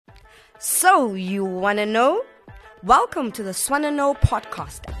So, you wanna know? Welcome to the Swana Know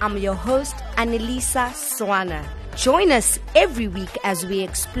podcast. I'm your host, Annalisa Swana. Join us every week as we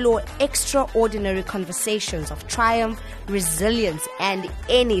explore extraordinary conversations of triumph, resilience, and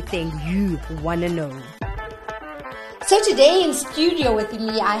anything you wanna know. So today in studio with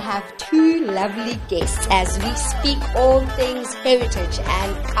me, I have two lovely guests as we speak all things heritage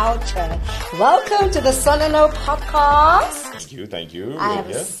and culture. Welcome to the Swana Know podcast. Thank you. I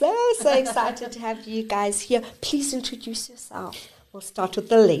am so excited to have you guys here. Please introduce yourself. We'll start with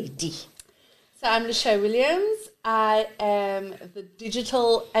the lady. So I'm Lachey Williams. I am the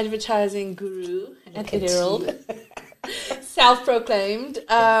digital advertising guru at the Herald. Self-proclaimed.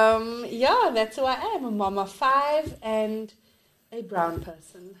 That's who I am. A mom of 5 and a brown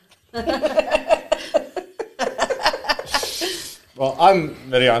person. Well, I'm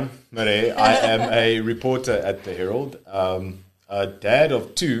Marian Marais. I am a reporter at the Herald, a dad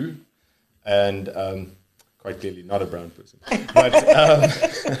of 2, and quite clearly not a brown person. But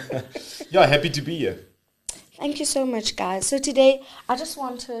happy to be here. Thank you so much, guys. So today, I just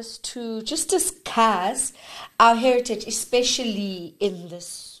want us to just discuss our heritage, especially in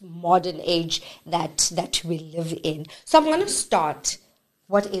this modern age that we live in. So I'm going to start.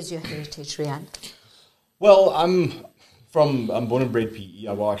 What is your heritage, Rian? Well, I'm born and bred PE.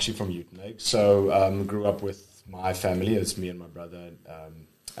 I'm actually from Uitenhage. So grew up with my family. It's me and my brother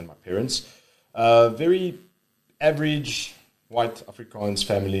and my parents. Very average white Afrikaans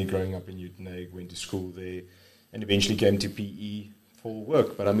family growing up in Uitenhage. Went to school there. And eventually came to PE for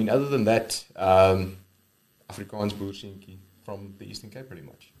work. But I mean, other than that, Afrikaans boerseentjie from the Eastern Cape pretty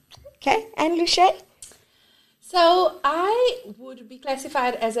much. Okay, and Lachey? So I would be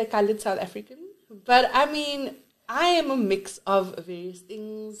classified as a coloured South African. But I mean, I am a mix of various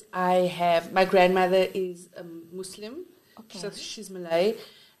things. My grandmother is a Muslim, so she's Malay.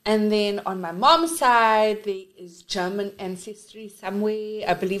 And then on my mom's side, there is German ancestry somewhere.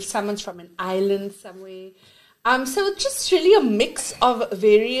 I believe someone's from an island somewhere. So it's just really a mix of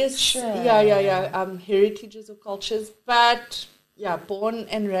various heritages or cultures, but born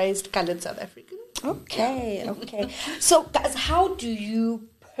and raised coloured South African. Okay. So guys, how do you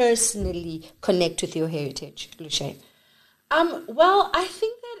personally connect with your heritage, Lachey? Well, I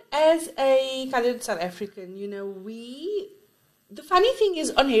think that as a coloured South African, the funny thing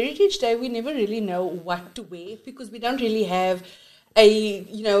is on Heritage Day, we never really know what to wear because we don't really have a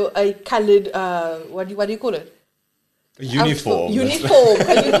coloured, what do you call it? A uniform.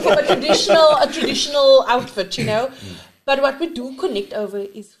 A traditional outfit, But what we do connect over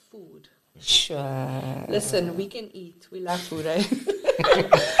is food. Sure. Listen, we can eat. We love food, eh?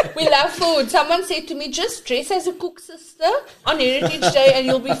 We love food. Someone said to me, just dress as a cook sister on Heritage Day and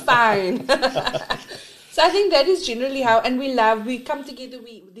you'll be fine. So I think that is generally how, and we come together,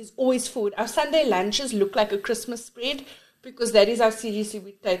 there's always food. Our Sunday lunches look like a Christmas spread because that is how seriously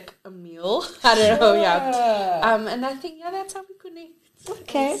we take a meal. I don't know, and I think, that's how we connect.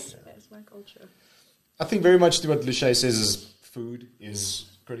 Okay. That's my culture. I think very much to what Lachey says is food is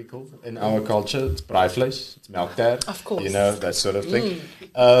critical in our culture. It's braaivleis, it's melktert. Of course. That sort of thing.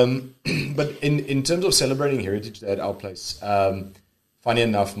 But in terms of celebrating Heritage Day at our place, funny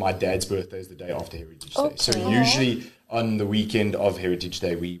enough, my dad's birthday is the day after Heritage Day. So usually on the weekend of Heritage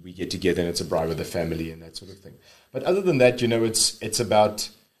Day, we get together and it's a braai with the family and that sort of thing. But other than that, it's about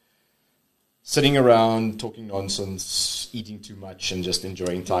sitting around, talking nonsense, eating too much, and just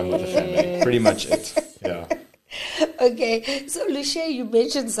enjoying time with the family. Pretty much it. Yeah. Okay. So, Lachey, you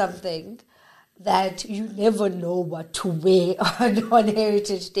mentioned something that you never know what to wear on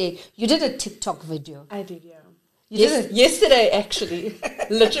Heritage Day. You did a TikTok video. I did, yeah. Yesterday, actually.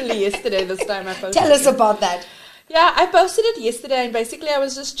 Literally yesterday, this time I posted. Tell us about that. Yeah, I posted it yesterday, and basically I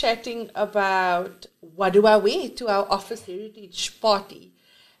was just chatting about what do I wear to our office heritage party.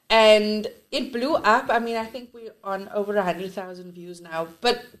 And it blew up. I mean, I think we're on over 100,000 views now.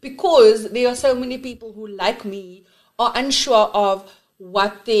 But because there are so many people who, like me, are unsure of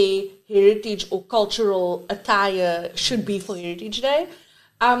what their heritage or cultural attire should be for Heritage Day.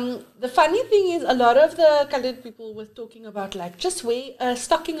 The funny thing is a lot of the coloured people were talking about just wear a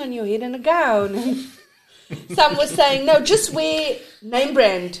stocking on your head and a gown. Some were saying, no, just wear name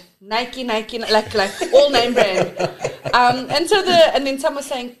brand, Nike, like all name brand. And then some were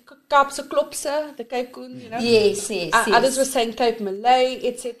saying Kaapse Klopse, the Cape Coon, Yes. Others were saying Cape Malay,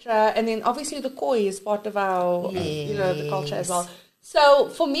 etc. And then obviously the koi is part of our, the culture as well. So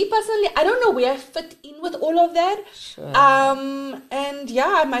for me personally, I don't know where I fit in with all of that. Sure.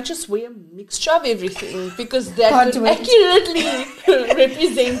 I might just wear a mixture of everything because that would accurately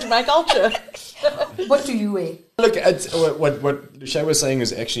represent my culture. What do you wear? Look, what Lucia was saying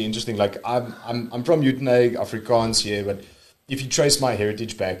is actually interesting. Like I'm from Uitenhage, Afrikaans here, but if you trace my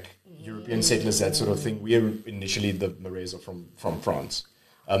heritage back, European settlers, that sort of thing, we are initially the Marais are from France.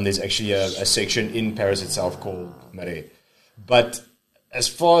 There's actually a section in Paris itself called Marais. But as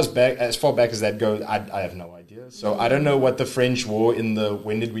far back as that goes, I have no idea. So I don't know what the French wore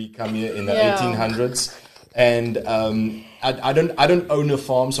when did we come here in the 1800s? And I don't own a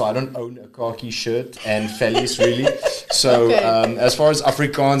farm, so I don't own a khaki shirt and fellies really. So as far as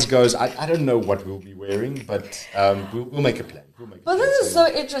Afrikaans goes, I don't know what we'll be wearing, but we'll make a plan. Well, this is so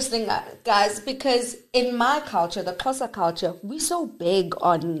interesting, guys, because in my culture, the Xhosa culture, we're so big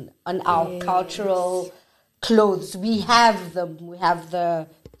on our cultural clothes. We have them. We have the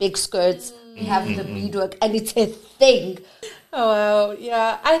big skirts. We have the beadwork, and it's a thing. Oh,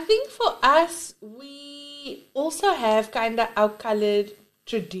 yeah. I think for us, we also have kind of our colored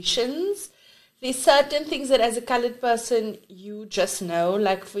traditions. There's certain things that as a colored person, you just know.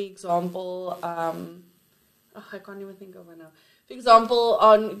 Like, for example, I can't even think of it now. For example,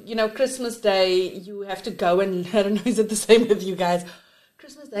 on, Christmas Day, you have to go and, I don't know, is it the same with you guys?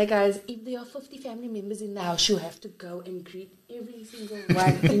 Christmas Day, guys, if there are 50 family members in the house, you have to go and greet every single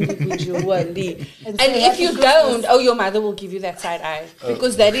one individually. And if you don't, your mother will give you that side eye.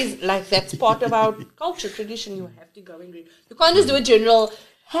 Because that's part of our culture, tradition. You have to go and greet. You can't just do a general,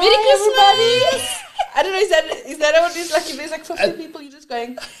 Merry Christmas! I don't know, is that how it is? Like, if there's 50 people, you're just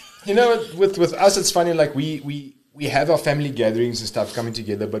going... With us, it's funny, like, we have our family gatherings and stuff coming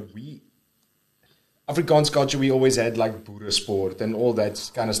together, but Afrikaans culture, we always had like boere sport and all that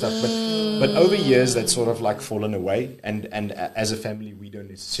kind of stuff. But over years, that's sort of like fallen away. And as a family, we don't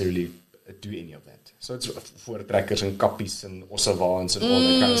necessarily do any of that. So it's voortrekkers and kappies and ossewaans and all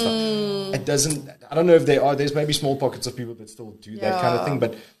that kind of stuff. It doesn't, I don't know if there's maybe small pockets of people that still do that kind of thing,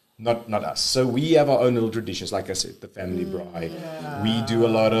 but not us. So we have our own little traditions. Like I said, the family braai. Yeah. We do a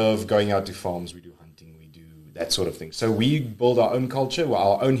lot of going out to farms. We do hunting. We do that sort of thing. So we build our own culture,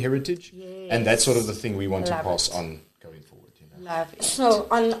 our own heritage. Yes. And that's sort of the thing we want to pass on going forward. Love it. So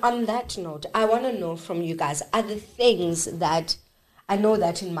on that note, I want to know from you guys, are the things that, I know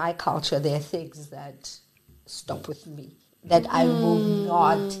that in my culture, there are things that stop with me, that I will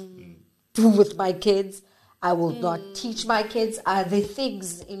not do with my kids. I will not teach my kids. Are there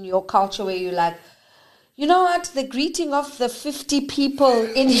things in your culture where you're like, you know what, the greeting of the 50 people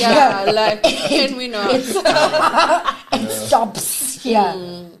in here, like, can we not? It stops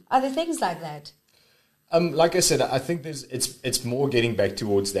here. Are there things like that? Like I said, I think it's more getting back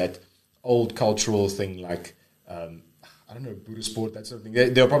towards that old cultural thing, like, I don't know, boere sport, that sort of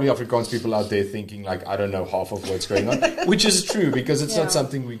thing. There are probably Afrikaans people out there thinking, like, I don't know half of what's going on, which is true because it's not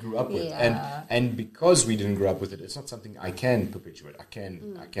something we grew up with. Yeah. And because we didn't grow up with it, it's not something I can perpetuate. I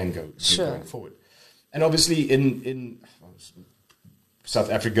can go going forward. And obviously in South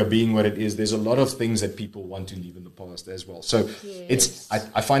Africa being what it is, there's a lot of things that people want to leave in the past as well. So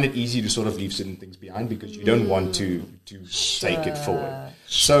I find it easy to sort of leave certain things behind because you don't want to take it forward.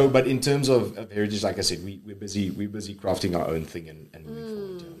 So, but in terms of heritage, like I said, we're busy crafting our own thing and moving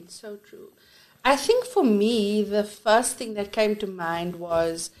forward. Yeah. So true. I think for me, the first thing that came to mind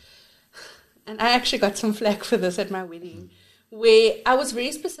was, and I actually got some flack for this at my wedding, where I was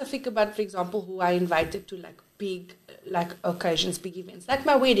very specific about, for example, who I invited to like big occasions, big events, like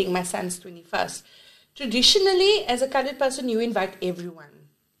my wedding, my son's 21st. Traditionally, as a colored person, you invite everyone,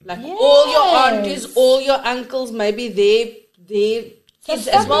 like all your aunties, all your uncles, maybe their kids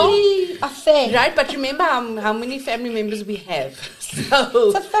as well. Affair. Right, but remember how many family members we have. So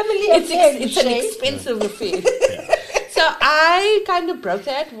it's a family affair. It's an expensive affair. So I kind of broke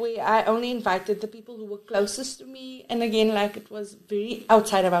that, where I only invited the people who were closest to me. And again, like, it was very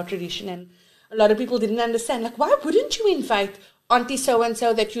outside of our tradition. And a lot of people didn't understand. Like, why wouldn't you invite Auntie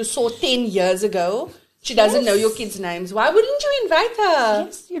so-and-so that you saw 10 years ago? She doesn't know your kids' names. Why wouldn't you invite her?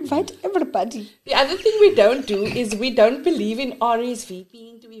 Yes, you invite everybody. The other thing we don't do is we don't believe in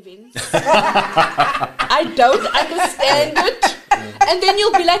RSVPing to events. I don't understand it. And then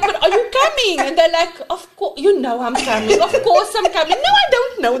you'll be like, but are you coming? And they're like, of course, you know I'm coming. Of course I'm coming. No, I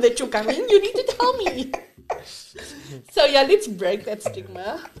don't know that you're coming. You need to tell me. So yeah, let's break that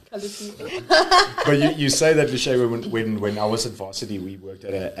stigma. But you say that, Lucia, when I was at varsity, we worked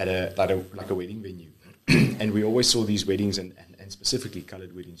at a wedding venue. And we always saw these weddings and specifically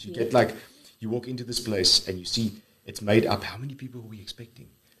colored weddings. You get like, you walk into this place and you see it's made up. How many people are we expecting?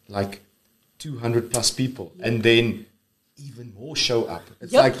 Like 200 plus people. And then even more show up.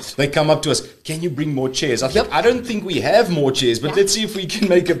 It's like they come up to us, can you bring more chairs? I don't think we have more chairs, but let's see if we can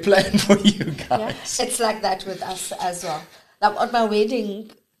make a plan for you guys. It's like that with us as well. Like on my wedding,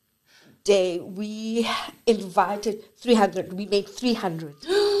 day, we invited 300. We made 300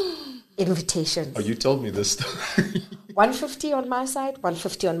 invitations. Oh, you told me this story. 150 on my side,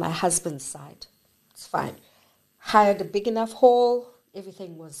 150 on my husband's side. It's fine. Hired a big enough hall.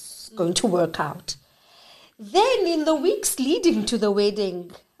 Everything was going to work out. Then in the weeks leading to the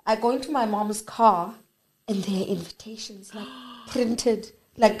wedding, I go into my mom's car and there are invitations like printed,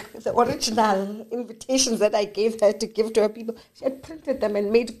 like the original invitations that I gave her to give to her people. She had printed them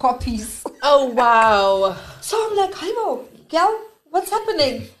and made copies. Oh, wow. So I'm like, "Hi, girl, what's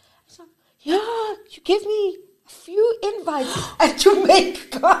happening?" So, "Yeah, you gave me a few invites and to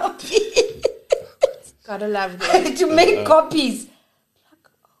make copies." Gotta love that. To make copies.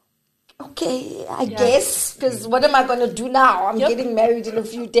 Okay, I guess, because what am I going to do now? I'm getting married in a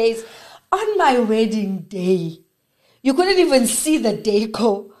few days. On my wedding day, you couldn't even see the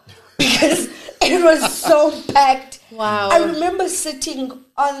deco because it was so packed. Wow. I remember sitting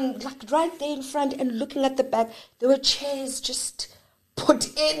on, like, right there in front and looking at the back. There were chairs just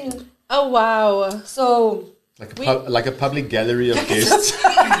put in. Oh, wow. So, Like a public gallery of guests.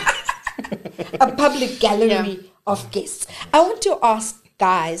 a public gallery of guests. I want to ask,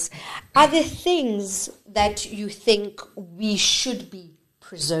 guys, are there things that you think we should be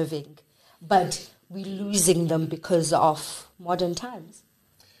preserving, but we're losing them because of modern times?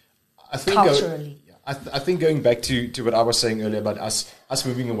 I think culturally. I think going back to what I was saying earlier about us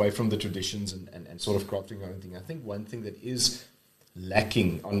moving away from the traditions and sort of crafting our own thing, I think one thing that is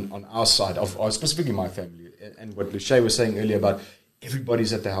lacking on our side, or specifically my family, and what Lucia was saying earlier about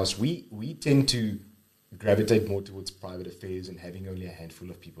everybody's at the house, we tend to gravitate more towards private affairs and having only a handful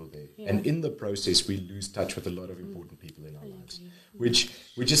of people there. Yeah. And in the process, we lose touch with a lot of important people in our lives, which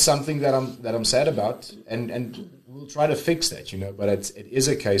is something that I'm sad about, and we'll try to fix that, But it is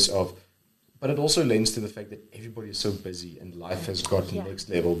a case of, but it also lends to the fact that everybody is so busy and life has gotten next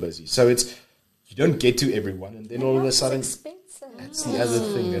level busy. So you don't get to everyone, and then all of a sudden, that's the other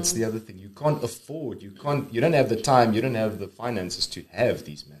thing. That's the other thing. You can't afford. You don't have the time. You don't have the finances to have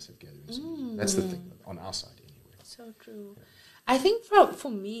these massive gatherings. That's the thing on our side, anyway. So true. Yeah. I think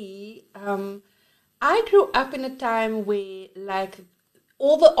for me, I grew up in a time where, like,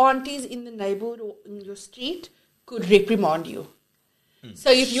 all the aunties in the neighborhood or in your street could reprimand you.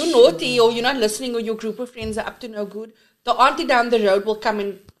 So if you're naughty or you're not listening or your group of friends are up to no good, the auntie down the road will come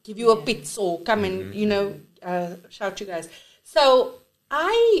and give you a pits or come and, shout you guys. So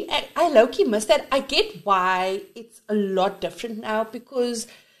I low-key miss that. I get why it's a lot different now because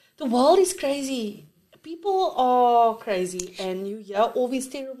the world is crazy. People are crazy and you hear all these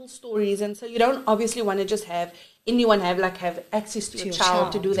terrible stories, and so you don't obviously want to just have anyone have access to your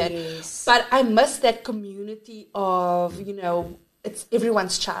child to do that. Yes. But I miss that community of, it's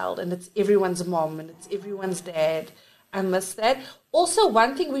everyone's child and it's everyone's mom and it's everyone's dad. I miss that. Also,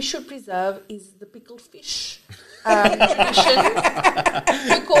 one thing we should preserve is the pickled fish tradition,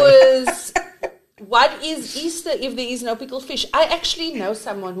 because what is Easter if there is no pickled fish? I actually know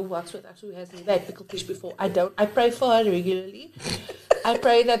someone who works with us who has never had pickled fish before. I pray for her regularly. I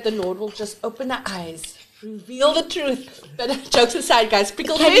pray that the Lord will just open her eyes, reveal the truth. But jokes aside, guys,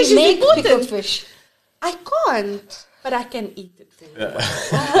 pickled fish is important. Pickled fish? I can't, but I can eat it.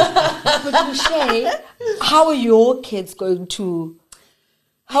 But Michelle, how are your kids going to?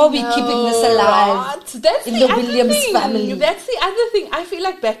 How are we keeping this alive? That's in the Williams family. That's the other thing. I feel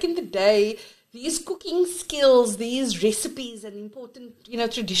like back in the day, these cooking skills, these recipes and important,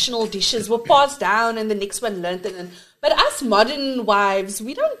 traditional dishes were passed down and the next one learned it. But us modern wives,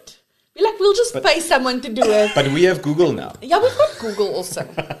 we don't. We'll just pay someone to do it. But we have Google now. Yeah, we've got Google also.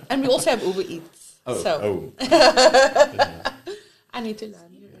 And we also have Uber Eats. I need to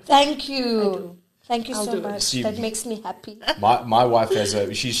learn. Thank you. Thank you so much. That makes me happy. My wife has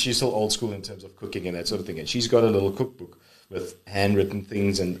she's still old school in terms of cooking and that sort of thing. And she's got a little cookbook with handwritten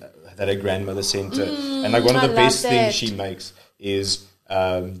things and that her grandmother sent her. And one of the best things she makes is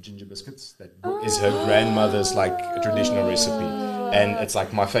ginger biscuits. That is her grandmother's traditional recipe. And it's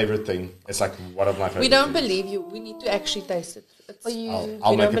my favorite thing. It's one of my favorite We don't things. believe you. We need to actually taste it.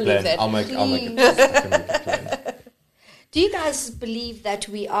 I'll make a plan. I'll make a plan. Do you guys believe that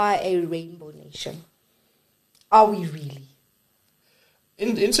we are a rainbow nation? Are we really?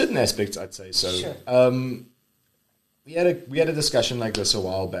 In certain aspects, I'd say so. Sure. We had a discussion like this a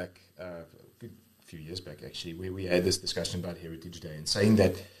while back, a few years back actually, where we had this discussion about Heritage Day and saying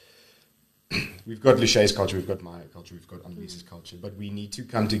that we've got Lucia's culture, we've got my culture, we've got Anneliese's culture, but we need to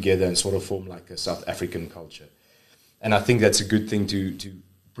come together and sort of form a South African culture. And I think that's a good thing to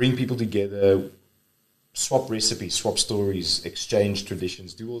bring people together, swap recipes, swap stories, exchange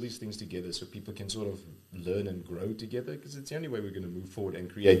traditions, do all these things together so people can sort of learn and grow together, because it's the only way we're going to move forward and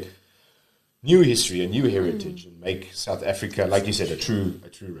create new history, a new heritage, and make South Africa, like you said, a true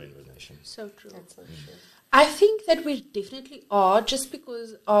rainbow nation. So true. That's so true. I think that we definitely are, just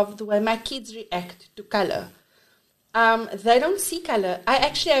because of the way my kids react to color. They don't see color. I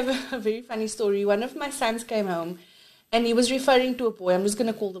actually have a very funny story. One of my sons came home and he was referring to a boy. I'm just going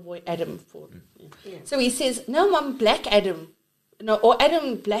to call the boy Adam. So he says, no, Mom, Black Adam. No, or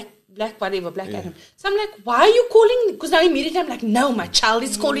Adam, Black whatever, Black Adam. So I'm like, why are you calling? Because now immediately I'm like, no, my child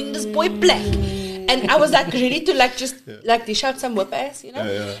is calling this boy Black. And I was like ready to like dish out some whip ass, you know.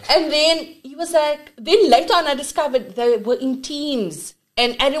 And then he was like, then later on I discovered they were in teams.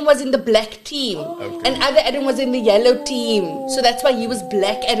 And Adam was in the black team. And other Adam was in the yellow team. So that's why he was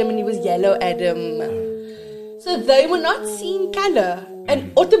Black Adam and he was Yellow Adam. So they were not seeing color.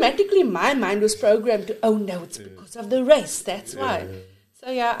 And automatically my mind was programmed to, oh no, it's because of the race. That's why. So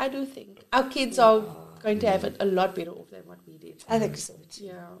yeah, I do think our kids are going to have it a lot better off than what we did. I think so too.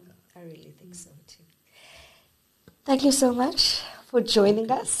 Yeah. I really think so too. Thank you so much for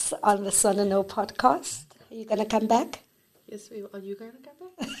joining us on the Swan and No podcast. Are you going to come back? Yes, we are. You going to come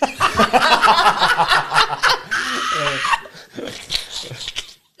back?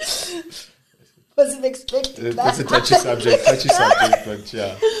 Wasn't expecting that. That's a touchy subject, but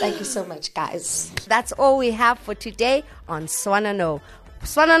yeah. Thank you so much, guys. That's all we have for today on Swan and No.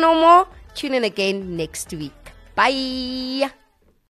 Swan and No more. Tune in again next week. Bye.